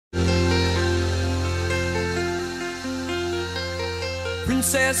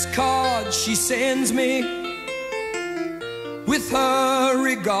princess card she sends me with her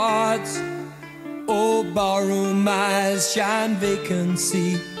regards. Oh, barroom eyes shine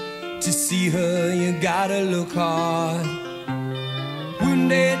vacancy. To see her, you gotta look hard.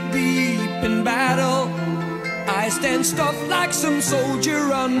 Wounded deep in battle, I stand stuffed like some soldier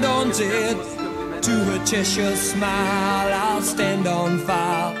undaunted. To her Cheshire smile, I'll stand on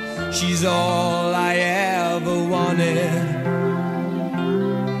file. She's all I ever wanted.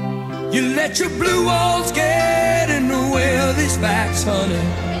 You let your blue walls get in the way of these facts,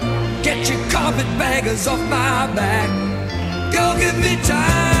 honey. Get your carpetbaggers off my back. Girl, give me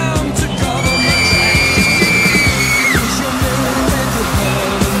time.